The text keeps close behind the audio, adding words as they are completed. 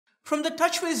From the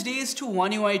TouchWiz days to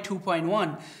One UI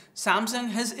 2.1,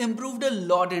 Samsung has improved a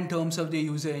lot in terms of the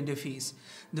user interface.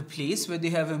 The place where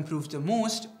they have improved the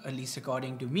most, at least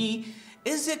according to me,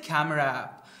 is their camera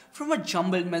app. From a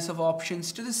jumbled mess of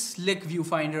options to the slick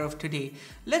viewfinder of today,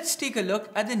 let's take a look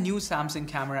at the new Samsung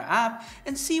camera app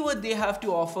and see what they have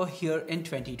to offer here in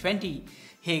 2020.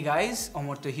 Hey guys,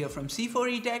 Omotto here from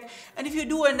C4eTech, and if you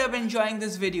do end up enjoying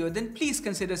this video, then please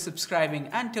consider subscribing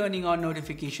and turning on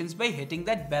notifications by hitting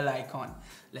that bell icon.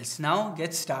 Let's now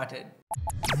get started.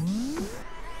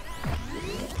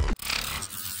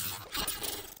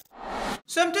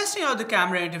 So I'm testing out the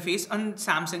camera interface on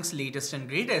Samsung's latest and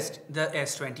greatest, the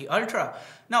S20 Ultra.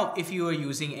 Now, if you are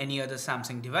using any other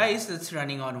Samsung device that's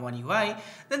running on One UI,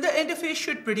 then the interface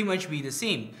should pretty much be the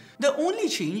same. The only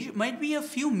change might be a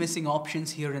few missing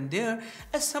options here and there,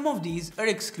 as some of these are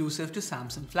exclusive to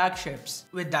Samsung flagships.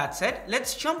 With that said,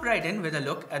 let's jump right in with a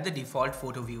look at the default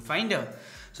photo viewfinder.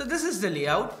 So this is the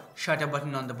layout: shutter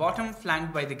button on the bottom,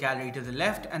 flanked by the gallery to the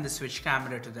left and the switch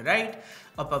camera to the right.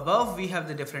 Up above, we have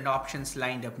the different options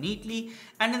lined up neatly,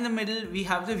 and in the middle, we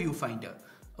have the viewfinder.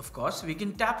 Of course, we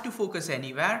can tap to focus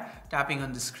anywhere. Tapping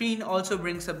on the screen also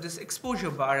brings up this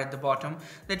exposure bar at the bottom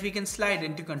that we can slide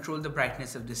in to control the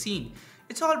brightness of the scene.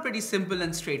 It's all pretty simple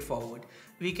and straightforward.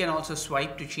 We can also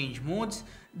swipe to change modes.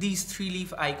 These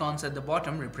 3-leaf icons at the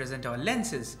bottom represent our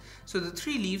lenses. So the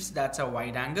 3 leaves, that's our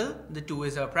wide angle, the 2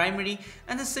 is our primary,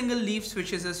 and the single leaf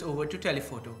switches us over to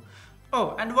telephoto.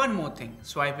 Oh, and one more thing,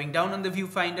 swiping down on the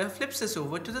viewfinder flips us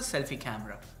over to the selfie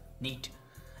camera. Neat.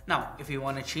 Now, if we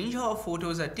want to change how our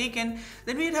photos are taken,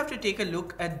 then we'd have to take a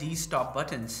look at these top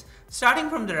buttons. Starting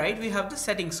from the right, we have the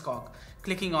settings cog.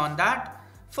 Clicking on that,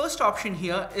 first option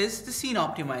here is the scene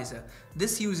optimizer.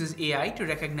 This uses AI to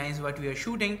recognize what we are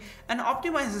shooting and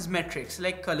optimizes metrics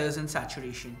like colors and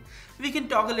saturation. We can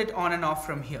toggle it on and off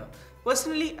from here.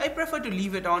 Personally, I prefer to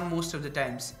leave it on most of the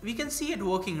times. We can see it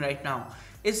working right now.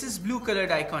 It's this blue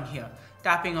colored icon here.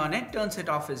 Tapping on it turns it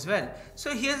off as well.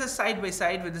 So here's a side by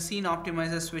side with the scene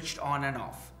optimizer switched on and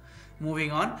off.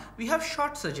 Moving on, we have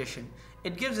shot suggestion.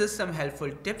 It gives us some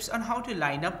helpful tips on how to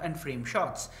line up and frame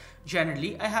shots.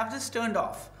 Generally, I have this turned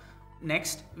off.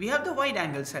 Next, we have the wide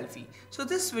angle selfie. So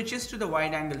this switches to the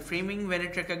wide angle framing when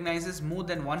it recognizes more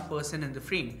than one person in the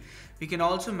frame. We can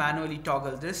also manually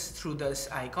toggle this through this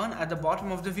icon at the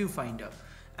bottom of the viewfinder.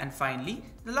 And finally,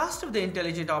 the last of the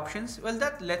intelligent options, well,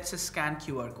 that lets us scan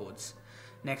QR codes.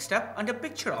 Next up, under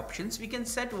picture options, we can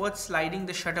set what sliding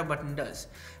the shutter button does.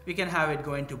 We can have it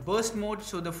go into burst mode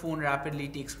so the phone rapidly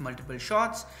takes multiple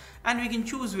shots, and we can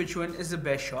choose which one is the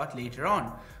best shot later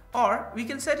on. Or we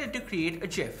can set it to create a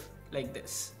GIF like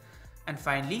this. And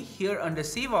finally, here under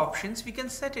save options, we can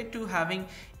set it to having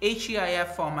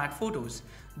HEIF format photos.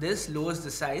 This lowers the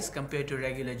size compared to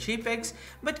regular JPEGs,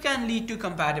 but can lead to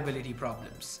compatibility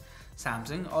problems.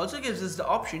 Samsung also gives us the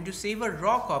option to save a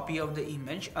raw copy of the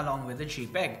image along with the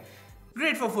JPEG.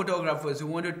 Great for photographers who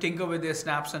want to tinker with their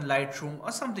snaps on Lightroom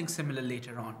or something similar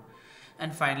later on.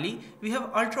 And finally, we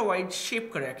have ultra-wide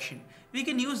shape correction. We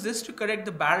can use this to correct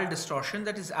the barrel distortion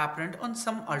that is apparent on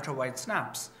some ultra-wide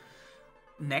snaps.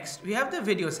 Next, we have the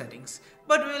video settings,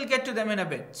 but we will get to them in a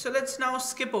bit. So let's now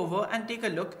skip over and take a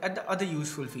look at the other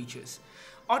useful features.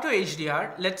 Auto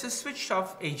HDR lets us switch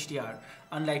off HDR.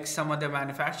 Unlike some other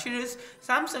manufacturers,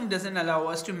 Samsung doesn't allow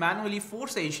us to manually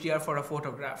force HDR for a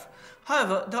photograph.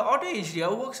 However, the Auto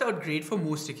HDR works out great for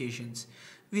most occasions.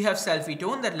 We have selfie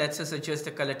tone that lets us adjust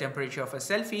the color temperature of a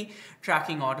selfie,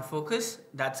 tracking autofocus.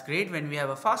 That's great when we have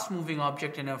a fast moving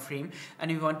object in our frame and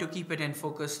we want to keep it in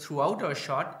focus throughout our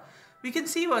shot. We can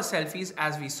save our selfies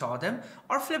as we saw them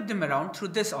or flip them around through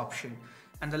this option.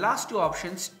 And the last two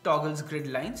options toggles grid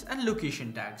lines and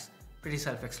location tags. Pretty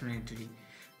self-explanatory.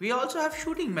 We also have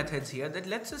shooting methods here that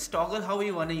lets us toggle how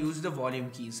we want to use the volume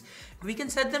keys. We can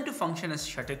set them to function as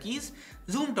shutter keys,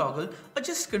 zoom toggle, or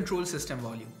just control system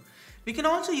volume. We can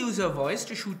also use our voice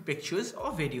to shoot pictures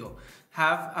or video,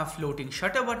 have a floating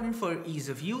shutter button for ease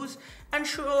of use, and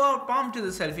show our palm to the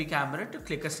selfie camera to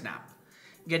click a snap.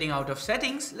 Getting out of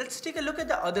settings, let's take a look at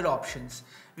the other options.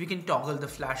 We can toggle the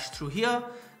flash through here.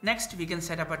 Next, we can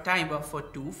set up a timer for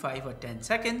 2, 5 or 10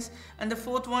 seconds. And the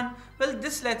fourth one, well,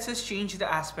 this lets us change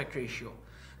the aspect ratio.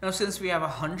 Now, since we have a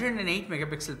 108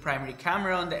 megapixel primary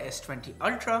camera on the S20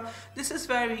 Ultra, this is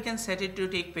where we can set it to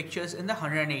take pictures in the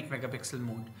 108 megapixel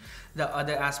mode. The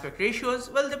other aspect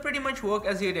ratios, well, they pretty much work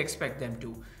as you'd expect them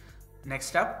to.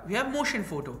 Next up, we have motion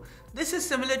photo. This is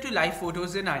similar to live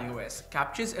photos in iOS,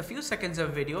 captures a few seconds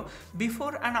of video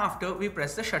before and after we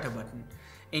press the shutter button.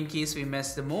 In case we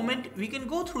miss the moment, we can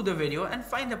go through the video and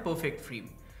find the perfect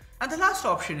frame. And the last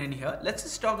option in here lets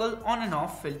us toggle on and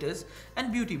off filters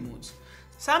and beauty modes.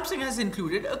 Samsung has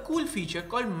included a cool feature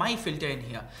called My Filter in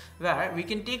here, where we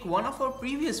can take one of our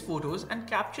previous photos and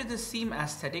capture the same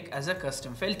aesthetic as a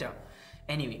custom filter.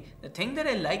 Anyway, the thing that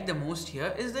I like the most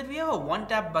here is that we have a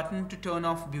one-tap button to turn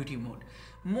off beauty mode.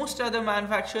 Most other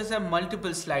manufacturers have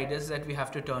multiple sliders that we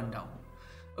have to turn down.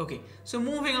 Okay, so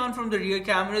moving on from the rear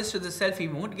cameras to the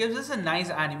selfie mode gives us a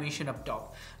nice animation up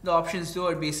top. The options though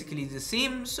are basically the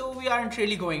same, so we aren't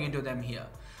really going into them here.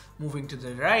 Moving to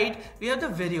the right, we have the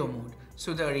video mode.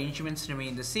 So the arrangements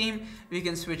remain the same. We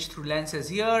can switch through lenses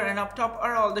here, and up top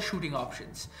are all the shooting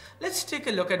options. Let's take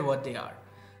a look at what they are.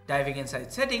 Diving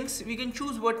inside settings, we can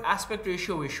choose what aspect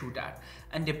ratio we shoot at,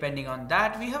 and depending on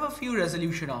that, we have a few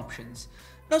resolution options.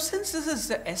 Now since this is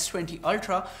the S20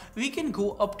 Ultra, we can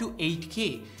go up to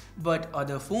 8K, but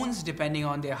other phones, depending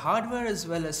on their hardware as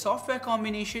well as software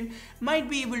combination, might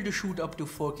be able to shoot up to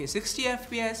 4K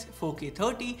 60fps, 4K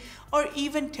 30, or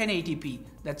even 1080p,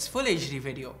 that's full HD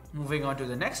video. Moving on to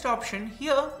the next option,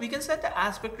 here we can set the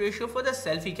aspect ratio for the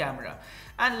selfie camera.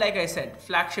 And like I said,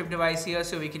 flagship device here,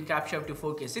 so we can capture up to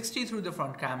 4K 60 through the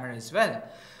front camera as well.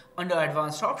 Under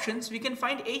advanced options, we can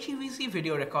find HEVC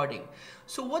video recording.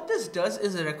 So what this does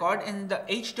is record in the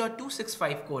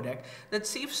H.265 codec that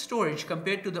saves storage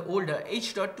compared to the older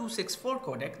H.264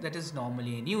 codec that is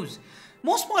normally in use.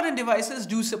 Most modern devices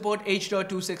do support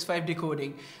H.265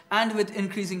 decoding, and with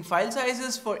increasing file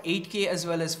sizes for 8K as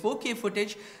well as 4K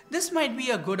footage, this might be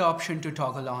a good option to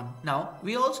toggle on. Now,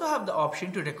 we also have the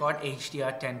option to record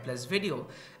HDR10+ video.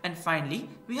 And finally,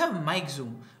 we have mic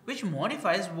zoom, which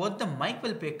modifies what the mic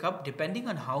will pick up depending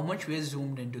on how much we are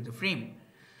zoomed into the frame.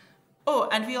 Oh,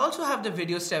 and we also have the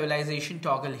video stabilization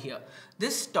toggle here.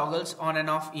 This toggles on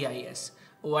and off EIS.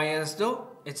 OIS though,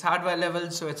 it's hardware level,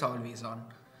 so it's always on.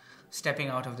 Stepping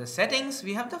out of the settings,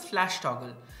 we have the flash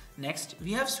toggle. Next,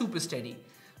 we have super steady.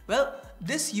 Well,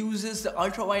 this uses the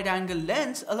ultra-wide-angle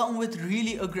lens along with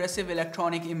really aggressive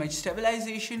electronic image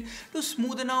stabilization to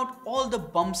smoothen out all the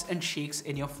bumps and shakes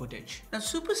in your footage. Now,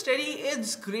 super steady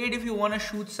is great if you want to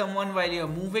shoot someone while you're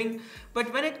moving,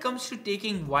 but when it comes to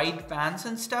taking wide pans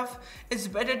and stuff, it's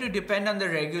better to depend on the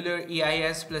regular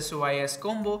EIS plus OIS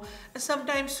combo, as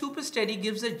sometimes super steady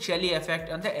gives a jelly effect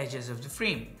on the edges of the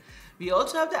frame. We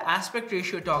also have the aspect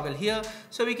ratio toggle here,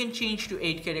 so we can change to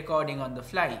 8K recording on the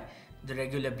fly. The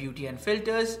regular beauty and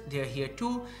filters, they're here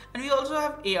too, and we also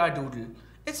have AR Doodle.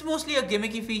 It's mostly a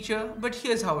gimmicky feature, but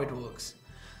here's how it works.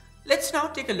 Let's now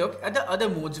take a look at the other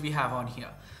modes we have on here.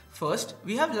 First,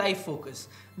 we have live focus.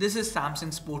 This is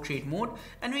Samsung's portrait mode,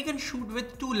 and we can shoot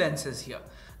with two lenses here,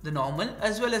 the normal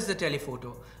as well as the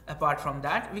telephoto. Apart from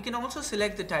that, we can also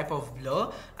select the type of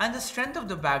blur and the strength of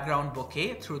the background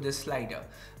bokeh through this slider.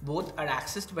 Both are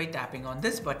accessed by tapping on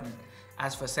this button.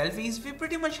 As for selfies, we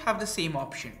pretty much have the same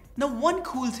option. Now, one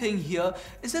cool thing here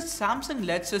is that Samsung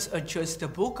lets us adjust the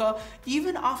bokeh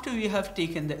even after we have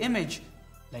taken the image,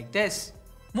 like this.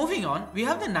 Moving on, we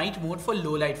have the night mode for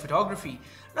low light photography.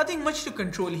 Nothing much to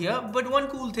control here, but one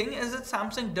cool thing is that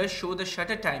Samsung does show the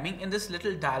shutter timing in this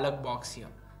little dialog box here.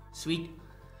 Sweet.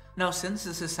 Now, since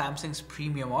this is Samsung's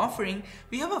premium offering,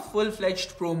 we have a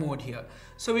full-fledged Pro mode here.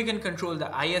 So we can control the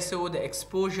ISO, the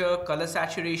exposure, color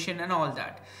saturation and all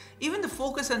that. Even the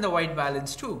focus and the white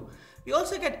balance too. We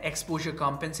also get exposure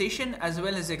compensation as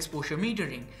well as exposure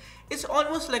metering. It's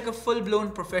almost like a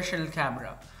full-blown professional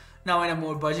camera. Now in a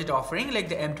more budget offering like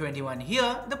the M21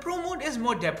 here, the Pro mode is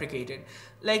more deprecated.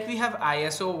 Like we have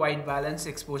ISO, white balance,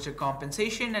 exposure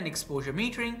compensation and exposure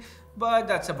metering, but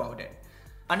that's about it.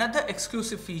 Another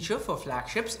exclusive feature for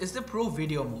flagships is the Pro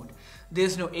Video mode.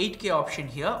 There's no 8K option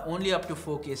here, only up to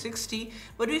 4K 60,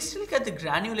 but we still get the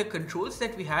granular controls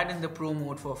that we had in the Pro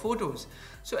mode for photos.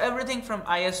 So everything from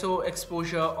ISO,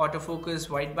 exposure, autofocus,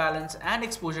 white balance and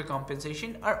exposure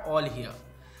compensation are all here.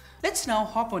 Let's now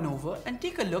hop on over and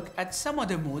take a look at some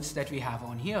other modes that we have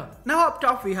on here. Now up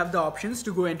top we have the options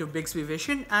to go into Bixby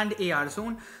Vision and AR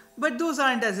Zone, but those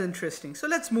aren't as interesting. So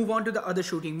let's move on to the other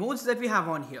shooting modes that we have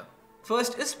on here.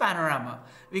 First is panorama.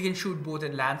 We can shoot both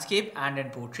in landscape and in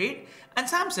portrait, and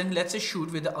Samsung lets us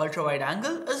shoot with the ultra wide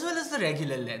angle as well as the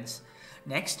regular lens.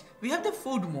 Next, we have the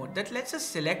food mode that lets us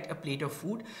select a plate of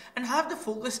food and have the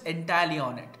focus entirely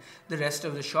on it. The rest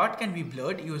of the shot can be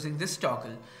blurred using this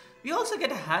toggle. We also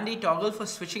get a handy toggle for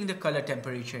switching the color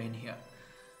temperature in here.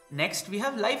 Next, we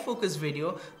have live focus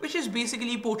video, which is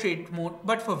basically portrait mode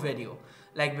but for video.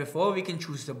 Like before, we can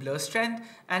choose the blur strength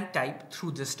and type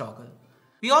through this toggle.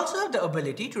 We also have the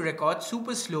ability to record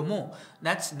super slow-mo,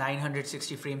 that's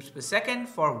 960 frames per second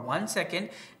for 1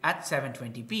 second at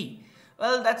 720p.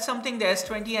 Well, that's something the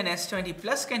S20 and S20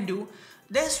 Plus can do.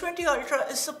 The S20 Ultra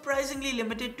is surprisingly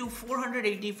limited to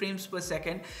 480 frames per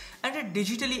second, and it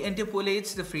digitally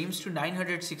interpolates the frames to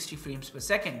 960 frames per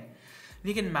second.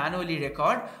 We can manually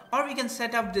record, or we can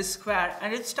set up this square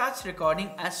and it starts recording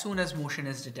as soon as motion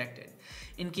is detected.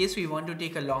 In case we want to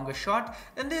take a longer shot,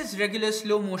 then there's regular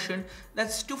slow motion,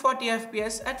 that's 240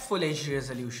 fps at full HD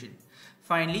resolution.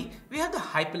 Finally, we have the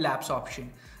hyperlapse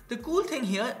option. The cool thing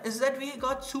here is that we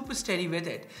got super steady with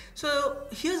it. So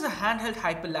here's a handheld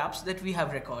hyperlapse that we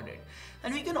have recorded.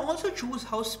 And we can also choose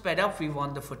how sped up we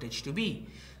want the footage to be.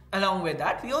 Along with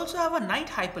that, we also have a night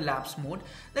hyperlapse mode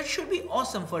that should be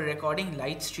awesome for recording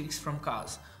light streaks from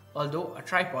cars, although a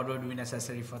tripod would be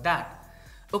necessary for that.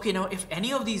 Okay, now if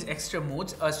any of these extra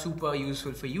modes are super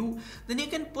useful for you, then you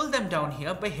can pull them down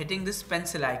here by hitting this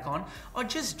pencil icon or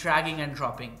just dragging and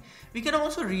dropping. We can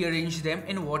also rearrange them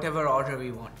in whatever order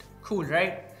we want. Cool,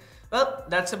 right? Well,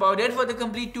 that's about it for the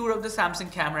complete tour of the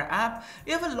Samsung camera app.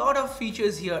 We have a lot of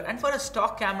features here, and for a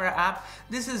stock camera app,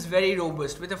 this is very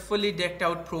robust with a fully decked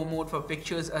out Pro mode for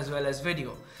pictures as well as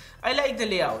video. I like the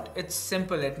layout, it's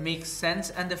simple, it makes sense,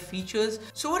 and the features.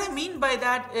 So what I mean by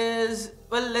that is,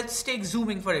 well, let's take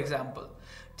zooming for example.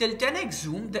 Till 10x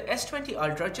zoom, the S20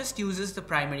 Ultra just uses the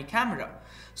primary camera.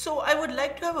 So I would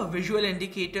like to have a visual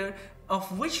indicator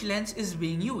of which lens is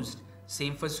being used.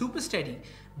 Same for super steady.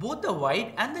 Both the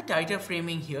wide and the tighter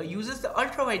framing here uses the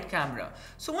ultra wide camera.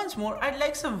 So once more, I'd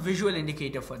like some visual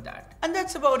indicator for that. And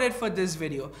that's about it for this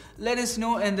video. Let us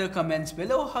know in the comments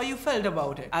below how you felt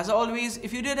about it. As always,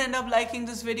 if you did end up liking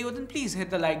this video, then please hit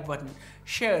the like button,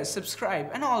 share, subscribe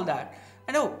and all that.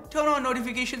 And oh, turn on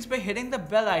notifications by hitting the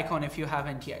bell icon if you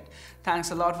haven't yet.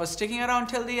 Thanks a lot for sticking around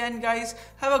till the end, guys.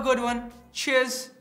 Have a good one. Cheers.